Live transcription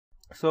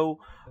So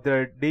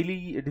there are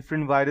daily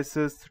different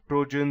viruses,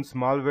 trojans,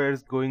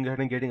 malwares going ahead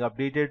and getting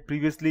updated.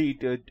 Previously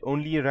it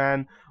only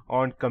ran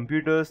on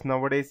computers.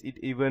 Nowadays it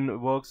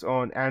even works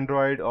on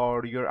Android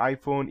or your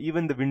iPhone,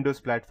 even the Windows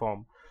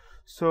platform.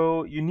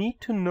 So you need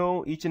to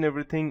know each and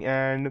everything,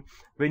 and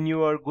when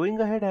you are going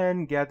ahead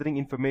and gathering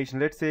information,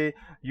 let's say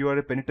you are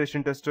a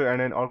penetration tester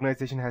and an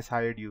organization has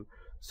hired you,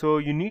 so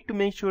you need to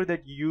make sure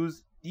that you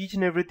use each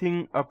and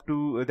everything up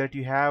to that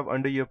you have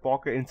under your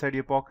pocket, inside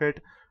your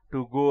pocket,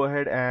 to go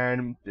ahead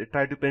and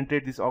try to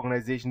penetrate this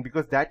organization,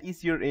 because that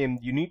is your aim.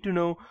 You need to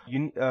know,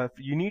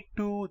 you need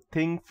to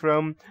think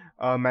from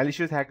a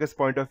malicious hacker's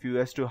point of view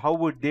as to how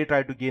would they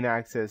try to gain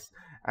access.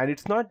 And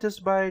it's not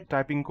just by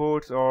typing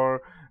codes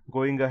or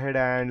going ahead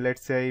and,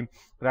 let's say,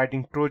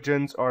 writing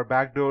trojans or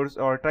backdoors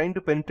or trying to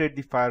penetrate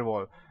the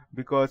firewall,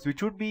 because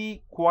which would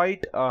be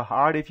quite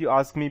hard if you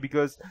ask me,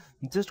 because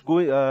just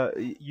going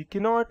you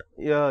cannot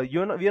we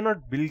are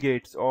not Bill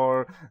Gates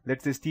or,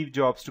 let's say, Steve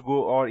Jobs to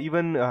go, or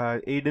even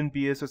Aiden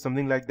PS or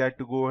something like that,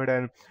 to go ahead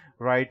and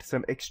write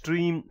some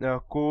extreme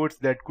codes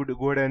that could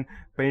go ahead and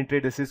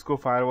penetrate the Cisco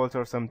firewalls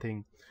or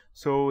something.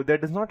 So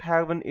that does not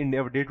happen in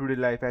our day-to-day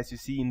life as you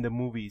see in the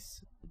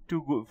movies.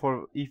 To go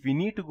for, if we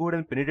need to go ahead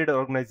and penetrate an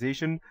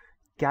organization,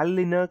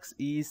 Kali Linux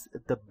is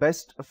the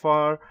best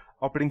for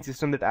operating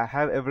system that I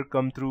have ever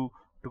come through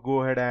to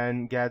go ahead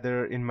and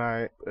gather in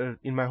my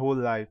whole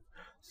life.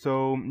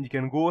 So you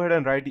can go ahead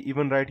and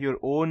write your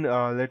own,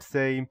 let's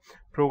say,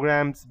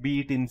 programs,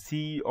 be it in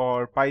C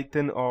or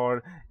Python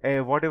or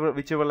whatever,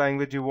 whichever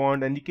language you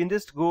want, and you can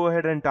just go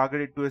ahead and target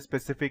it to a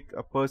specific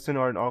person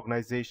or an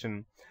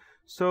organization.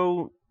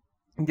 So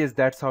yes,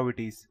 that's how it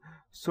is.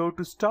 So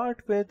to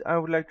start with, I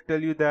would like to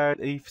tell you that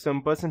if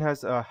some person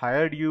has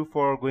hired you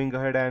for going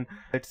ahead and,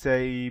 let's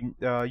say,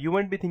 you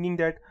might be thinking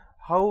that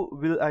how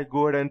will I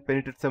go ahead and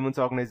penetrate someone's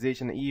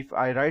organization if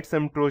I write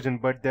some Trojan,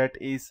 but that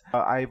is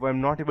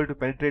I'm not able to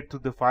penetrate through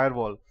the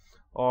firewall,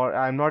 or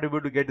I'm not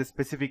able to get the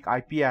specific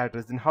IP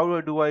address. Then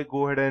how do I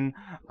go ahead and,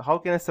 how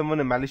can someone,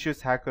 a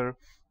malicious hacker,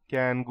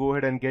 can go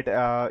ahead and get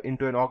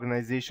into an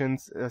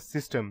organization's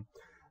system?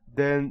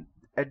 Then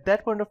at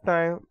that point of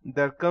time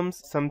there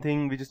comes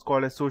something which is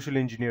called as social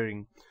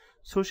engineering.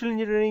 Social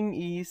engineering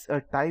is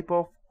a type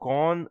of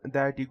con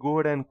that you go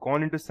ahead and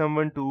con into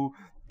someone to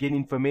gain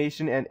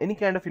information, and any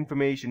kind of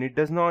information. It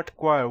does not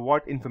require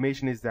what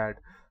information is that.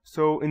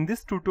 So in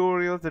this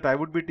tutorials that I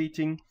would be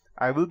teaching,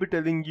 I will be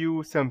telling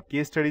you some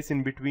case studies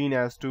in between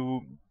as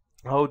to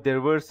how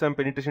there were some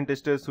penetration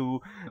testers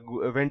who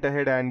went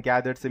ahead and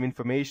gathered some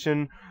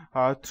information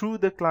through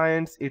the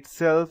clients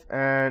itself,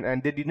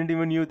 and they didn't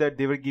even knew that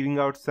they were giving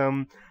out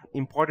some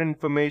important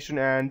information,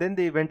 and then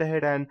they went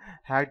ahead and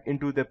hacked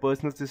into their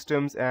personal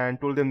systems and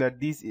told them that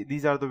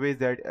these are the ways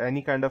that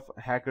any kind of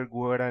hacker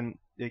go ahead and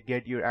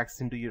get your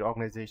access into your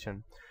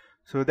organization.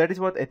 So that is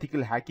what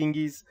ethical hacking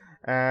is.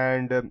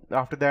 And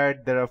after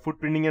that, there are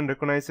footprinting and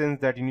reconnaissance,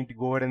 that you need to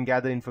go ahead and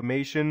gather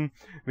information,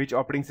 which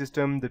operating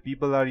system the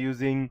people are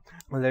using,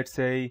 let's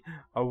say,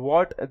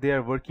 what they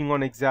are working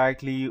on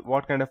exactly,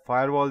 what kind of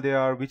firewall they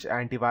are, which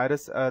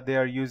antivirus they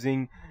are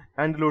using,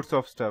 and loads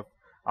of stuff.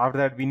 After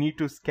that, we need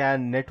to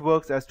scan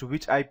networks as to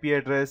which IP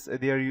address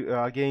they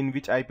are, again,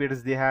 which IP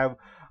address they have,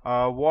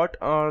 what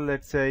are,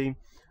 let's say,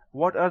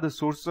 what are the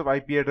sources of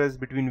IP address,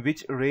 between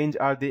which range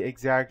are they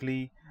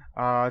exactly,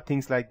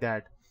 things like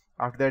that.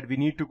 After that, we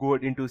need to go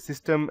into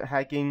system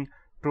hacking,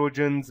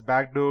 trojans,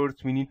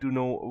 backdoors. We need to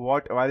know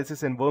what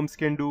viruses and worms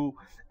can do.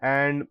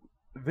 And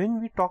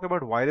when we talk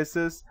about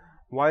viruses,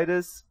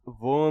 virus,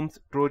 worms,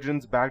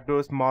 trojans,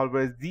 backdoors,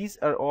 malwares, these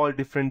are all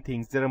different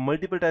things. There are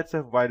multiple types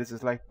of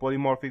viruses, like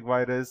polymorphic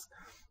virus,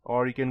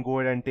 or you can go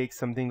ahead and take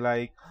something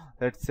like,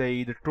 let's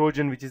say, the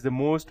Trojan, which is the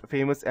most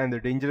famous and the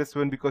dangerous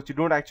one, because you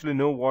don't actually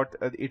know what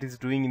it is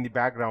doing in the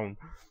background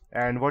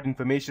and what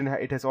information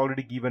it has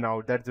already given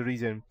out. That's the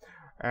reason.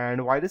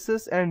 And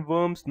viruses and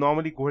worms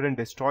normally go ahead and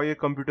destroy your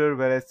computer,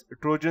 whereas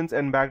trojans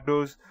and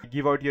backdoors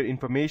give out your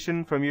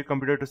information from your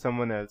computer to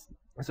someone else.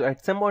 So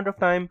at some point of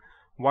time,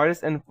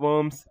 virus and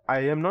worms, I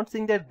am not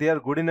saying that they are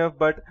good enough,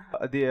 but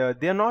they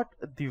are not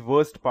the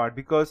worst part,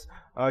 because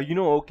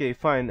okay,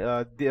 fine,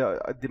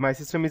 my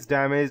system is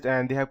damaged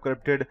and they have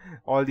corrupted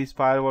all these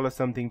firewall or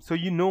something, so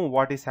you know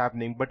what is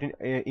happening. But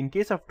in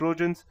case of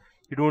trojans,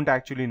 you don't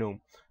actually know.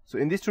 So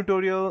in this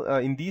tutorial,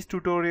 in these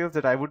tutorials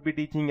that I would be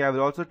teaching, I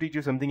will also teach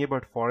you something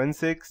about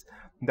forensics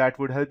that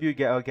would help you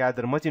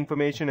gather much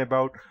information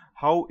about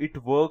how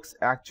it works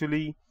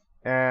actually,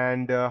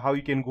 and how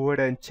you can go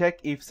ahead and check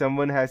if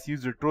someone has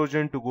used a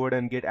Trojan to go ahead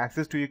and get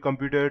access to your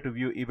computer, to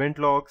view event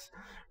logs,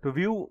 to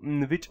view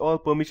which all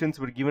permissions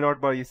were given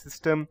out by your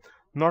system,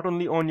 not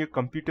only on your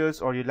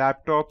computers or your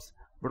laptops,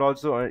 but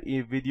also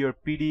with your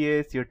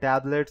PDAs, your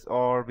tablets,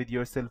 or with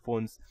your cell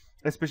phones,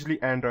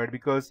 especially Android,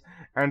 because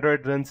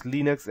Android runs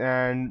Linux,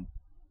 and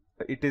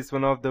it is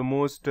one of the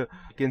most, you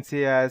can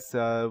say, as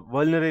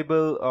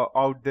vulnerable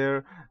out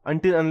there,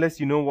 unless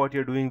you know what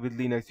you're doing with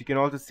Linux. You can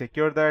also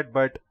secure that,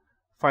 but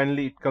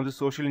finally it comes to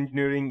social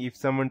engineering. If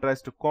someone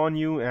tries to con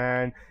you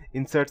and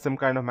insert some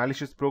kind of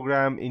malicious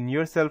program in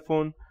your cell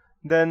phone,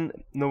 then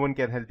no one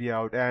can help you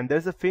out. And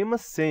there's a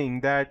famous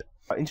saying that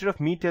instead of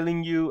me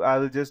telling you,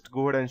 I'll just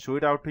go ahead and show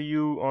it out to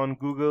you on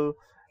Google.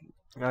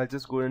 I'll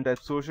just go and type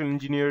social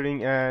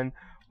engineering, and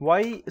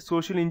why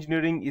social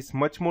engineering is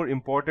much more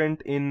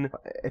important in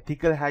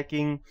ethical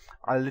hacking.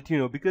 I'll let you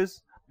know,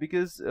 because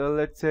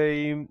let's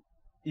say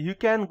you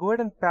can go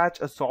ahead and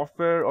patch a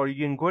software, or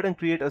you can go ahead and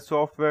create a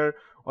software,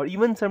 or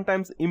even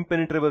sometimes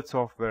impenetrable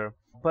software.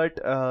 But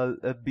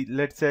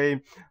let's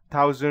say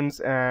thousands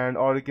and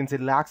or you can say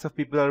lakhs of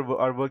people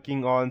are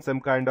working on some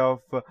kind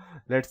of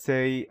let's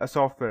say a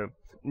software.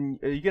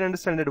 You can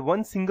understand that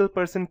one single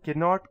person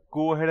cannot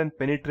go ahead and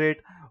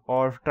penetrate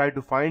or try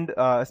to find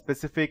a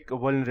specific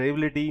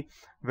vulnerability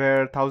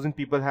where 1,000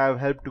 people have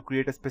helped to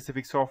create a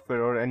specific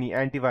software or any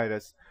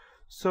antivirus.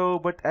 So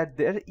but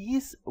there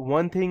is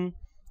one thing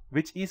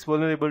which is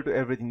vulnerable to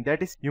everything,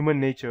 that is human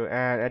nature,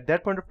 and at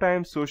that point of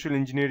time social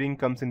engineering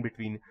comes in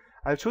between.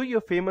 I'll show you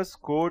a famous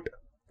quote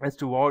as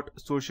to what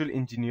social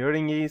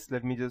engineering is.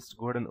 Let me just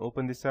go ahead and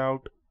open this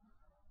out.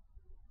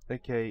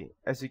 Okay,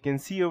 as you can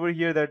see over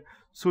here, that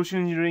social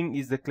engineering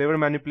is the clever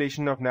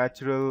manipulation of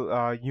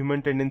natural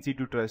human tendency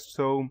to trust.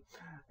 So,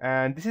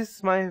 and this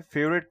is my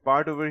favorite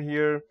part over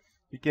here.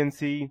 You can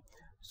see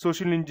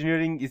social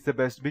engineering is the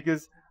best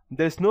because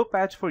there's no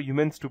patch for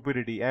human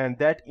stupidity, and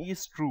that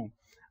is true.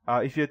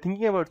 If you're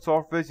thinking about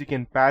softwares, you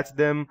can patch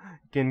them,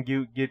 you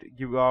can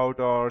give out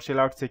or shell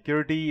out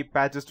security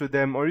patches to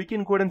them, or you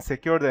can go ahead and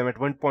secure them at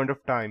one point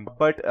of time.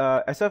 But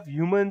as of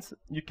humans,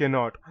 you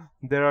cannot.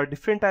 There are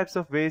different types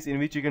of ways in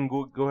which you can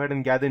go ahead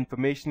and gather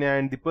information,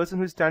 and the person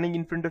who is standing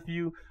in front of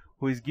you,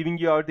 who is giving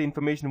you out the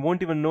information,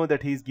 won't even know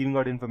that he is giving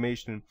out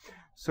information.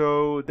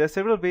 So there are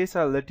several ways.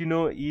 I'll let you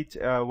know each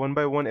one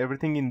by one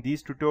everything in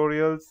these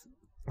tutorials,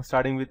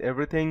 starting with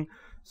everything.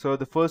 So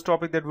the first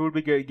topic that we will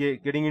be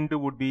getting into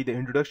would be the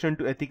introduction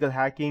to ethical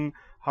hacking,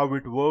 how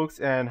it works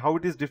and how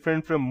it is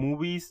different from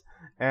movies,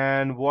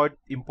 and what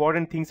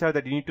important things are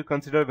that you need to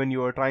consider when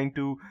you are trying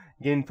to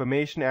gain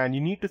information. And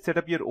you need to set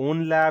up your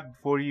own lab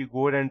before you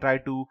go ahead and try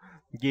to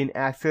gain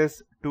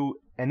access to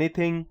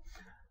anything.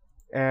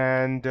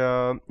 And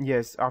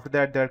yes, after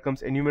that there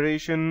comes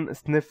enumeration,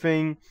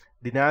 sniffing,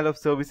 denial of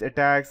service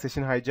attacks,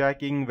 session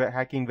hijacking,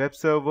 hacking web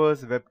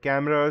servers, web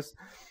cameras,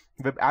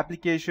 web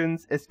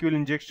applications, SQL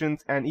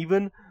injections, and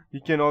even you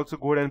can also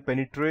go ahead and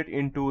penetrate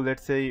into,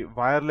 let's say,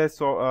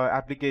 wireless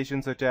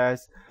applications such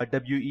as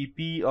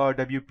WEP or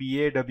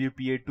WPA,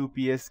 WPA2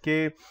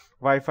 PSK,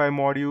 Wi-Fi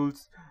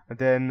modules,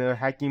 then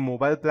hacking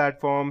mobile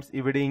platforms,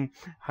 evading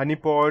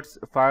honeypots,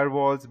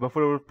 firewalls,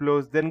 buffer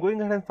overflows, then going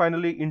ahead and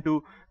finally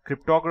into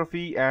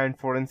cryptography and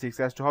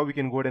forensics as to how we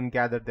can go ahead and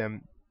gather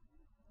them.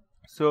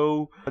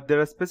 So there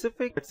are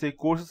specific, let's say,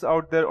 courses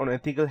out there on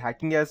ethical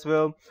hacking as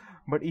well.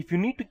 But if you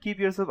need to keep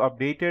yourself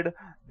updated,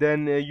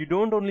 then you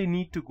don't only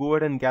need to go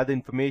ahead and gather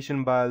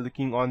information by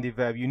looking on the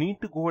web. You need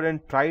to go ahead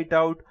and try it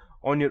out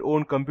on your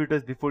own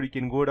computers before you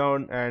can go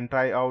down and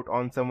try out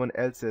on someone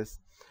else's.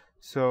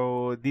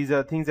 So these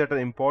are things that are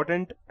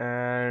important,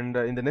 and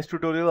in the next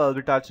tutorial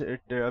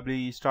I'll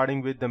be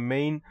starting with the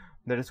main,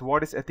 that is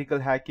what is ethical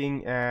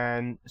hacking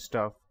and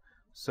stuff.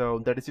 So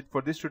that is it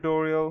for this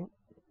tutorial.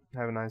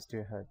 Have a nice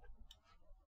day ahead.